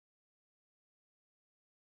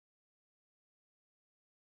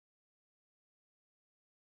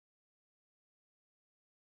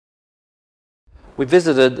We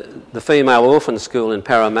visited the female orphan school in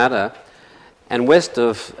Parramatta, and west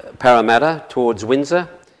of Parramatta towards Windsor,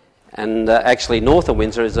 and actually north of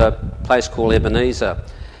Windsor is a place called Ebenezer.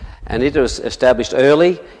 And it was established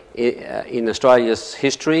early in Australia's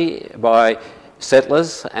history by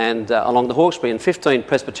settlers, and along the Hawkesbury, and 15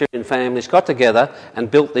 Presbyterian families got together and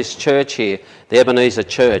built this church here, the Ebenezer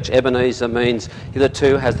Church. Ebenezer means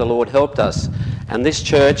hitherto has the Lord helped us. And this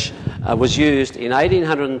church was used in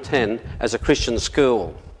 1810 as a Christian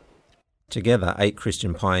school. Together, 8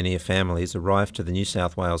 Christian pioneer families arrived to the New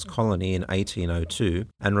South Wales colony in 1802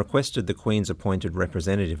 and requested the Queen's appointed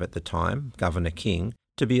representative at the time, Governor King,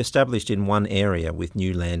 to be established in one area with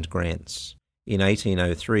new land grants. In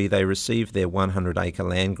 1803, they received their 100-acre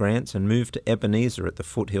land grants and moved to Ebenezer at the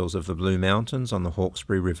foothills of the Blue Mountains on the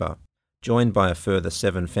Hawkesbury River. Joined by a further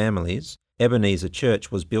 7 families, Ebenezer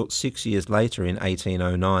Church was built 6 years later in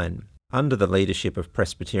 1809. Under the leadership of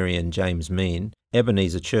Presbyterian James Mean,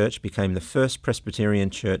 Ebenezer Church became the first Presbyterian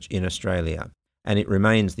church in Australia, and it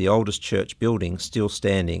remains the oldest church building still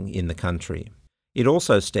standing in the country. It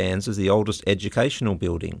also stands as the oldest educational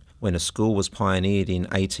building, when a school was pioneered in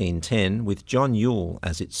 1810 with John Yule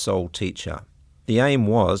as its sole teacher. The aim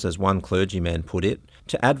was, as one clergyman put it,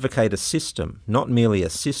 to advocate a system, not merely a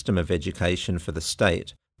system of education for the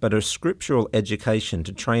state, but a scriptural education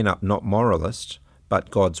to train up not moralists, but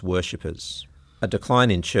God's worshippers. A decline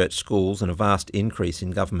in church schools and a vast increase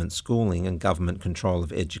in government schooling and government control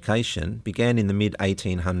of education began in the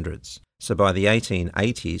mid-1800s. So by the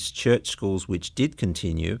 1880s, church schools which did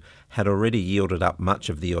continue had already yielded up much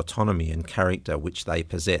of the autonomy and character which they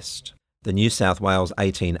possessed. The New South Wales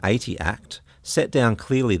 1880 Act set down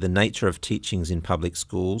clearly the nature of teachings in public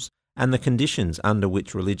schools and the conditions under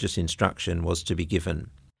which religious instruction was to be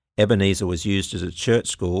given. Ebenezer was used as a church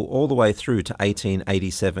school all the way through to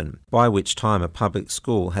 1887, by which time a public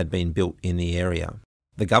school had been built in the area.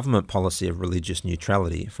 The government policy of religious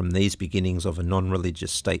neutrality from these beginnings of a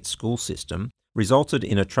non-religious state school system resulted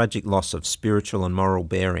in a tragic loss of spiritual and moral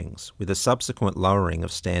bearings, with a subsequent lowering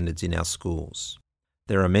of standards in our schools.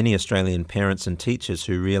 There are many Australian parents and teachers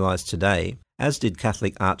who realise today, as did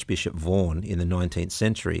Catholic Archbishop Vaughan in the 19th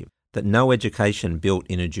century, that no education built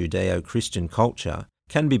in a Judeo-Christian culture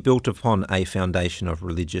can be built upon a foundation of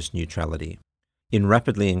religious neutrality. In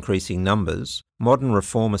rapidly increasing numbers, modern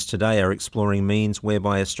reformists today are exploring means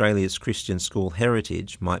whereby Australia's Christian school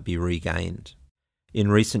heritage might be regained.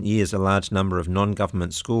 In recent years, a large number of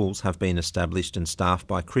non-government schools have been established and staffed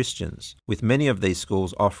by Christians, with many of these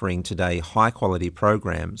schools offering today high-quality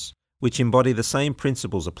programs which embody the same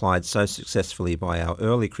principles applied so successfully by our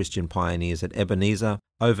early Christian pioneers at Ebenezer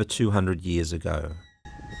over 200 years ago.